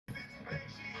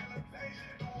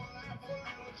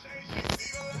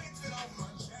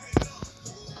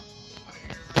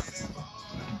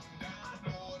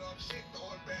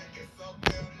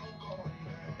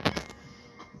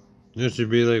There should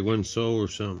be like one soul or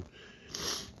something.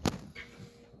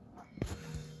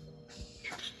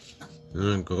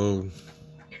 And gold.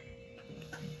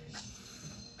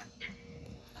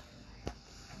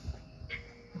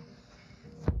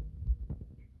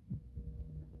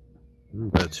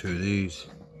 About two of these.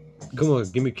 Come on,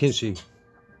 give me Kinsey.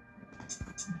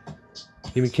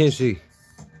 Give me Kinsey.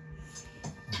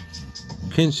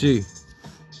 Kinsey.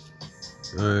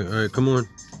 Alright, come on.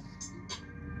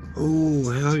 Oh,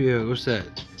 hell yeah. What's that?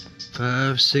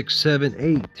 5, 6, 7,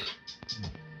 8.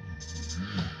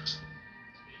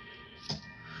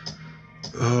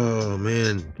 Oh,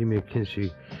 man. Give me a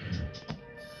Kinsey.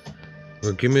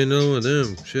 Well, give me another one of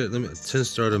them. Shit, let me 10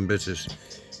 star them bitches.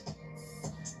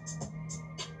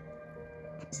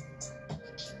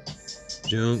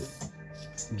 Jump.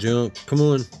 Jump. Come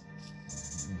on.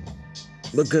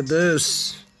 Look at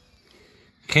this.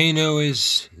 Kano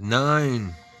is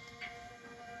 9.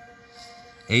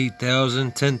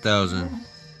 8,000, 10,000.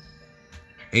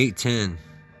 810.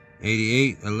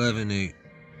 88, 11, 8.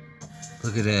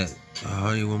 Look at that. Oh,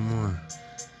 I need one more.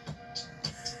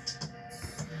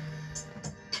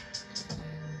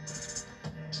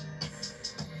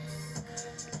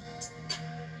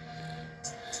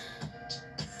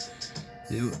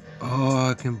 Oh,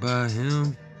 I can buy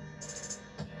him.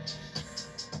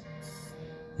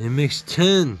 It makes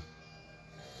 10.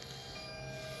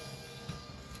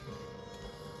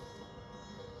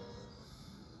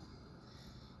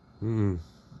 You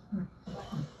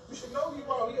should know he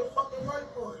won't. He a fucking white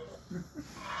boy.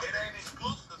 It ain't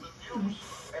exclusive abuse.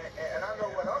 And I know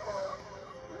what I'm on.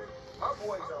 My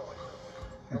boys on.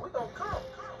 And we gonna come.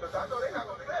 Cause I know they not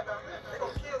gonna play about that. They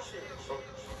gonna kill shit. You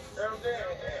know what I'm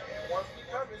saying? And once we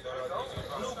come, it's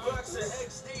on. New blocks and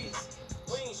XDs.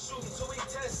 We ain't shooting till we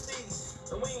test these.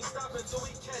 And we ain't stopping till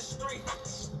we catch 3.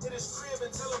 Hit his crib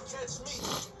and tell him catch me.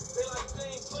 They like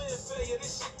they ain't playing fair. Yeah,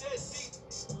 this shit dead deep.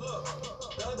 Look,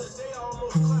 the other day I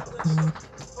almost clapped a nigga.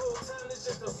 Whole time it's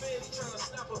just a fan, he tryna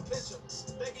snap a picture.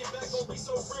 They get back gon' be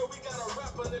so real, we got a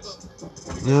rapper nigga.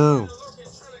 No.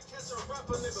 Tryna catch a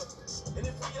rapper nigga. And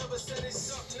if we ever said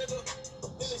it's up, nigga,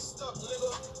 then it's stuck,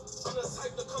 nigga. I'm the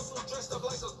type to come through dressed up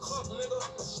like a club, nigga.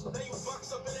 Now you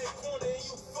box up in that corner and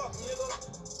you fuck, nigga.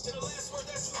 And the last word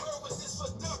that you heard was this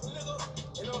for duck, nigga.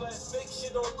 And all that fake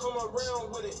shit don't come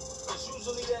around with it. Cause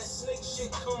usually that snake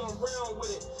shit come around with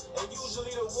it. And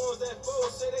usually the ones that fold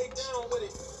say they down with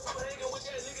it. I'm hanging with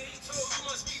that nigga, he told you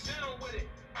must be down with it.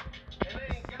 And they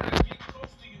ain't gotta get close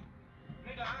to you.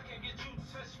 Nigga, I can get you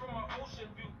touched from an ocean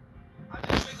view. I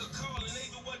just make a call and they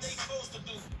do what they supposed to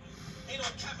do. Ain't no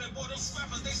capping, boy, them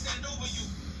scrappers, they stand over you.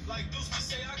 Like Dusky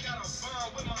say, I got a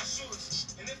bond with my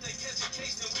shooters. And if they catch a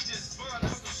case, then we just bond out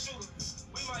the shooter.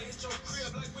 We might hit your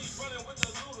crib like we running with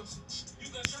the looters. You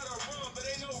can try to run, but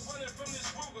ain't no running from this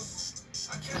Ruger.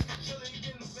 I catch the killer, he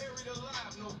getting buried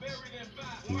alive. No buried in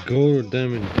 5. Gold or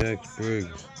diamond Jack Briggs.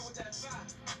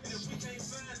 And if we can't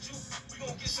find you, we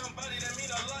gon' get somebody that mean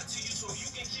a lot to you. So you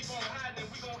can keep on hiding,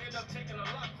 we gon' end up taking a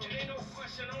lot from you. Ain't no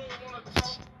question, I don't wanna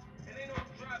talk. And ain't no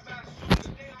drive-by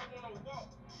shooting. Today I wanna walk.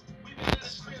 We been at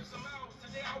his crib some hours.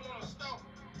 Today I wanna stalk.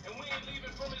 And we ain't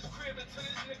leaving from his crib until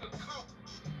this nigga caught.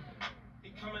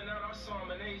 He coming out, I saw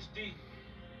him in HD.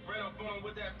 Ran up on him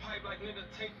with that pipe like, nigga,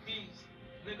 take these.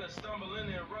 Nigga stumbling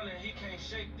and running, he can't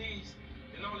shake these.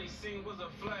 And all he seen was a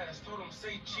flash, told him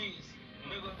say cheese,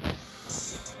 nigga. I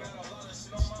got a lot of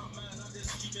shit on my mind, I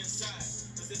just keep inside.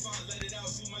 Cause if I let it out,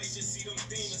 you might just see them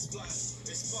demons fly.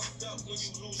 It's fucked up when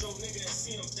you lose your nigga and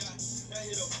see him die. That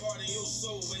hit a part in your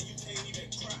soul where you can't even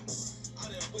cry. I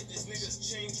done witness niggas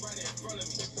change right in front of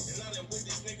me. And I done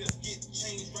witness niggas get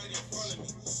changed right in front of me.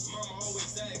 Mama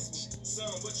always asks me,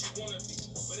 son, what you wanna be?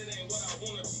 But it ain't what I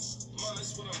wanna be.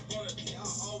 Mine's what I'm gonna be. I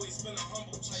always been a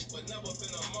humble type, but never been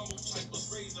a mumble type.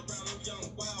 Was raised around them young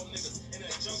wild niggas in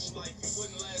that jungle life. You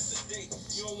wouldn't last a day.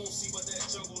 You don't want to see what that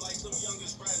jungle like. Them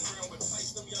youngest riding around with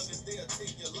pipes. Them youngest they'll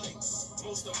take your life.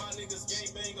 Most of my niggas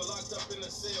gang bang or locked up in a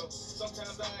cell.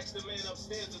 Sometimes I ask the man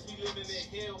upstairs as we live in that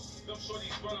hill. Them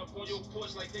shorties run up on your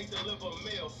porch like they deliver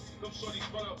mail. Them shorties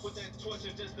run up with that torch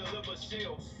and just deliver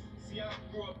shells. See, I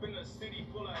grew up in a city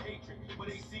full of hatred, where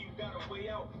they see you got a way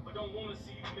out, but don't want to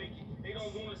see you make it. They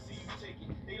don't want to see you take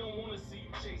it. They don't want to see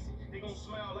you chase it. They gon'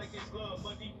 smile like it's love,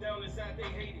 but deep down inside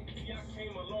they hate it. See, I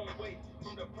came a long way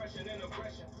from depression and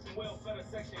aggression, from welfare to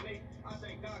Section 8. I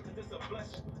thank God cause it's a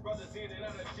blessing. Brothers in and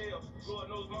out of jail.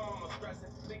 Lord knows my mama stressing.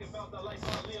 Thinking about the life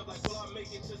I live, like will I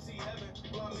make it to see heaven?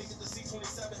 Will I make it to see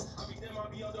 27? I be them,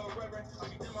 I be under a reverend. I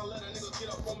be them, I let a nigga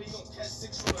get up on me, gon' catch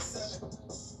 6 from a 7.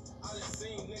 I done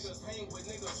seen niggas hang with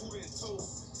niggas who done told.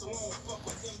 So I don't fuck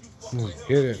with them, you fuck with him.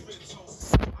 Get it.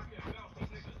 I can vouch these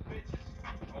niggas bitches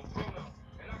on Bruno,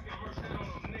 and I can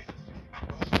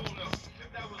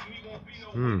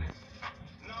witness.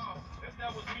 Nah, if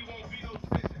that was me, won't be no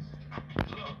snitches.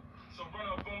 Look, so run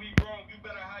up on me wrong, you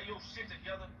better have your shit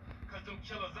together. Cause them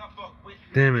killers I fuck with,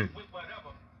 Damn it. with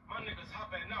whatever. My niggas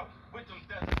hopping out with them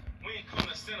deaths. We ain't come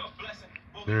to send a blessing,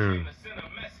 but we came to send a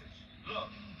message. Look,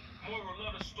 moral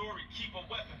of the story, keep a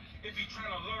weapon. If he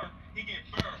trying to learn, he get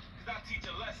burned. Cause I teach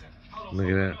a lesson. Look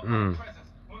at that.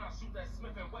 When I shoot that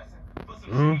Smith and Wesson, for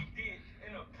some shit he did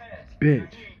in the past. Bitch.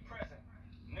 Now he ain't present,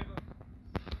 nigga.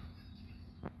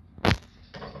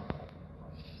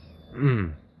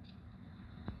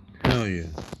 Hell yeah.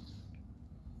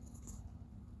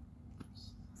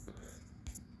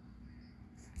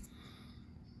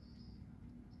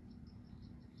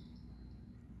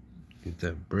 Get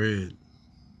that bread.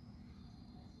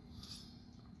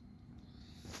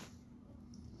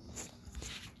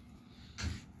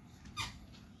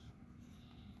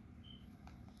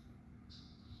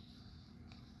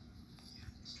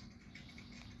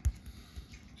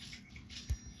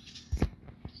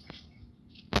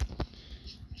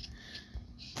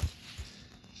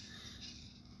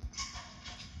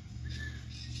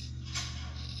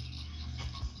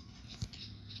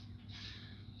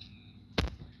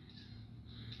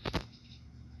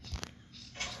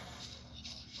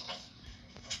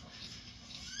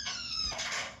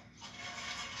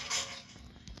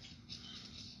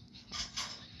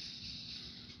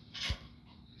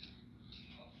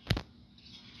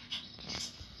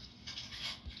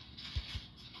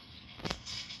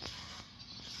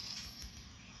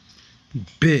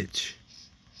 Bitch.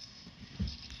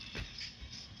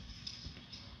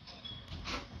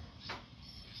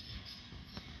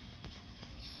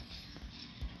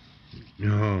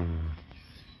 No.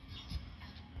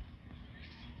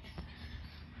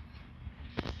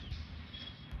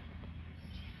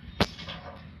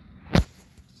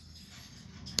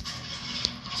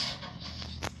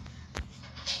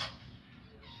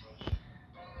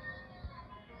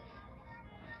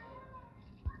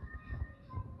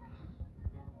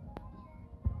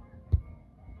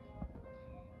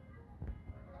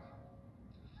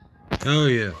 Oh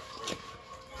yeah.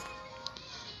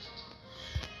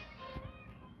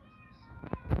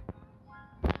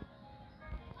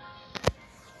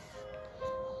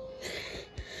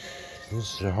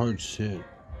 This is the hard shit.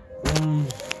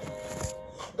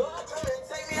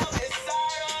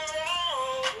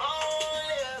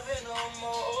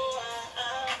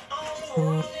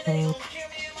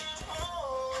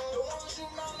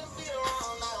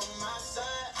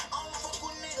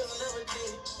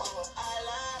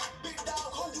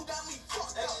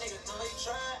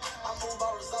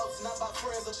 Not by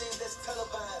friends or things that's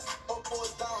televised. Up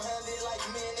boys down, handed like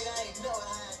me, nigga, I ain't never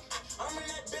had. I'm in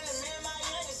that building, me and my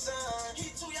youngest son.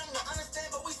 He too young to understand,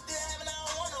 but we still having our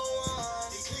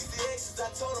one-on-ones. Ecclesiastes,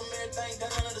 I told him everything done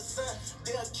under the sun.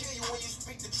 They'll kill you when you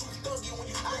speak the truth, thug you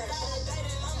when you plan. I'm dating,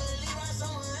 I'm gonna leave right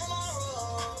somewhere in my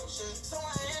road. So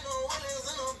I ain't no Williams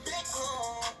in a big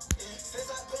home. Since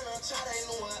I've been on chat, they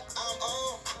know what I'm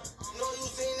on. Know you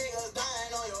see niggas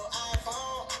dying on your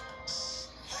iPhone.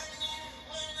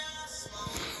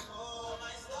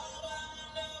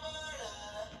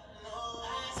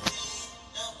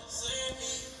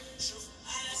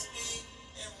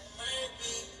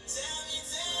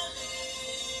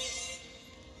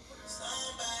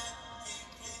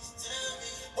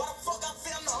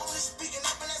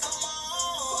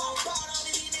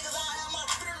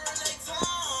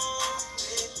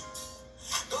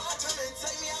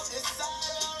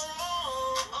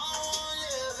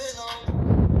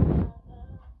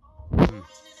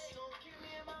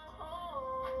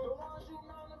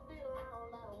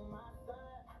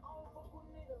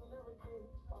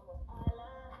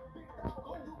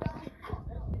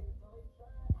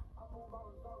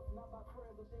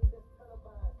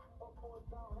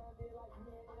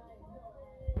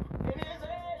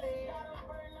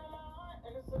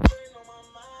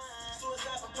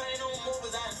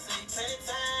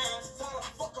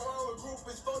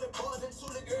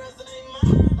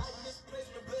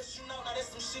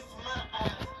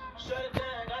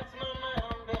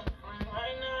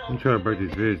 I'm trying to break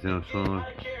these vids down, son.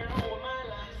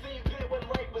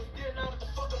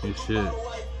 Good shit.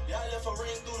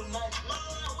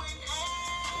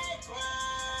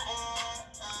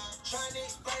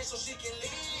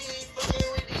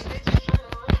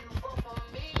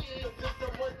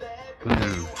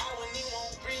 Damn.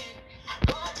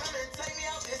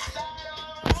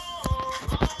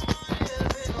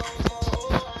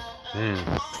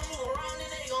 Damn.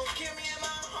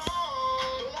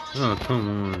 Oh, come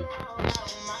on.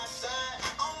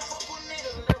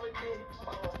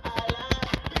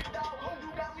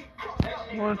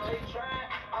 What?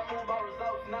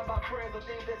 Not my friends, I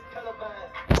think that's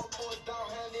televised. Both boys down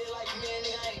handed like me, and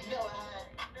I ain't never had.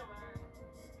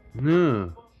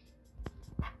 No.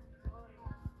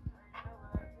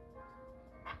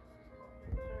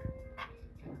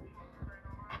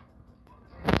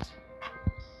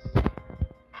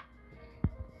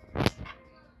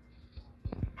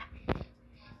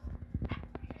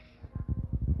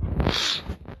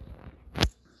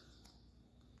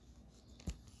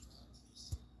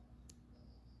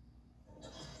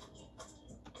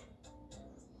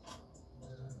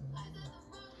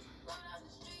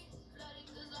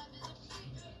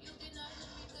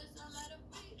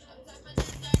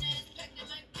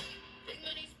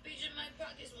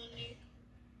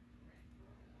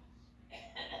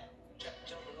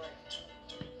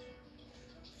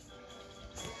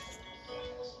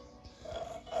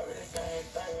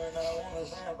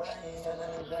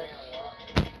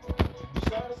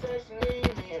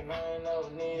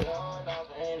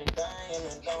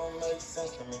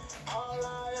 All I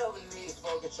ever need is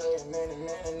fucking trade many,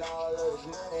 and all of this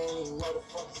money ain't even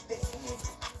motherfucking stick to me.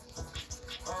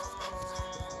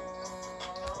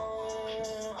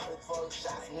 How the fuck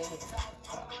shot me?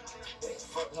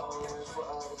 Fuck home, fuck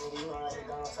all the you know I ain't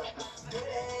gonna talk. Good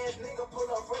ass nigga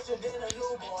pull up fresher than a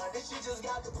newborn. This shit just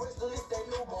got the pistol, it's that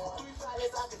newborn. 3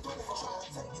 pilots I can do for home.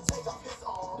 Take off his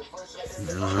arm. The first shot in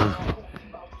the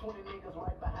about 20 niggas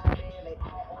right behind me, and they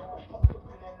all on. Fuck up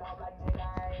and I'm like, nigga,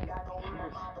 I ain't got no real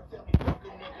mama. Tell me, fuck the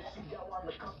nigga, she got one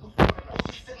to come through.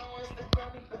 She said on Instagram,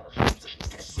 he better shoot to me.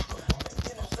 That shit was hard.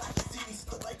 Get inside the TV,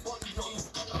 stuff like, boy, you know you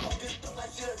this stuff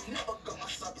like shit never go. My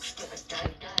son be screaming,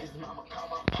 gang, gang. His mama call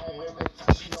my phone every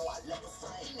time she know I left the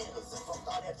same niggas. If I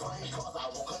thought that brain cause I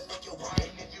won't connect your brain.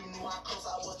 If you knew how close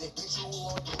I was, then bitch, you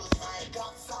won't do the same.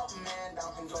 Got south, man,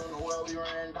 down from don't know where we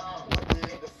ran down. What the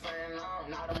nigga saying now?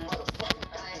 Not a motherfucking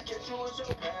thing. Catch you with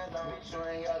your pants down, bitch, you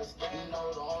ain't gotta stand. No,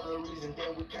 the only reason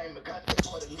that we came because they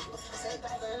for the legal. 10,000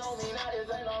 on me, now this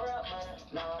ain't no rap, man.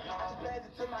 Nah, I pass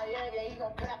it to my young and he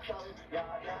gon' clap something. Yeah,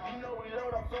 you know we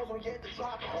load up so we get the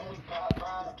drop on. We pop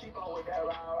just keep on with that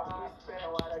rah-rah. We spin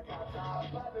while the cops out.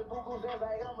 Poppin' bukus just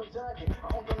like I'm a junkie. I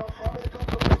don't do no fuck, it's come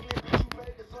to make me bitch, you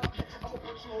ready to something. I'ma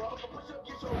put you up, push up,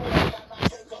 get your way. Got my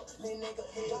take up, little nigga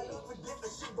head. I love for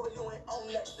different shit, boy, you ain't on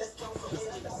that. Let's go for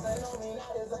it. They know me,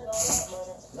 now this ain't no rap,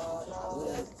 money. Nah,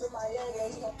 listen to my young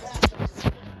and he gon' clap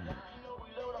something. You know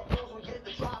we load up so we get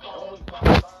the drop on. We pop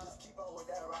just keep on with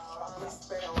that rah-rah. We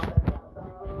spin while the cops out.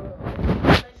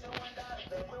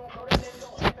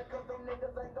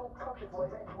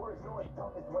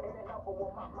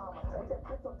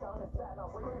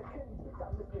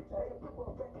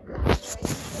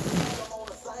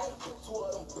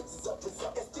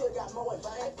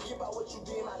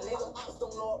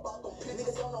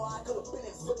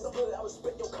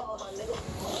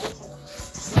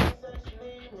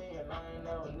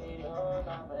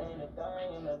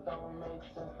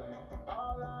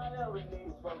 All I ever need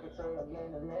is fucking trade a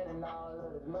minute, and all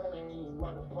of this money ain't even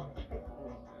motherfucking stick to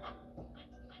me.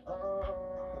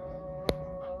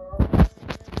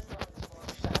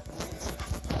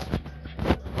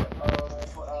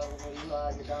 You know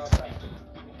I get down tight.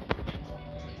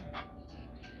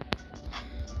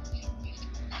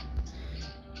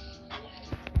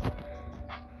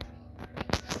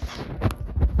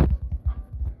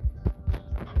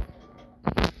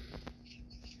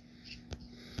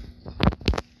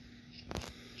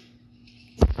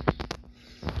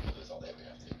 That's all that we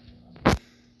have to.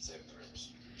 Save the rivers.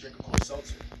 Drink a cold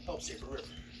seltzer. Help save the river.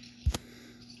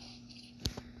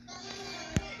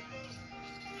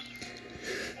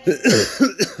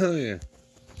 Oh yeah.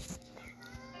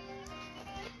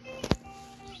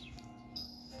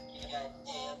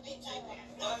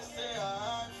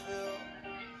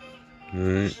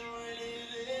 Alright.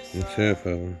 What's that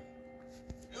fella?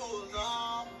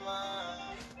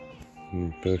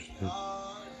 Post it.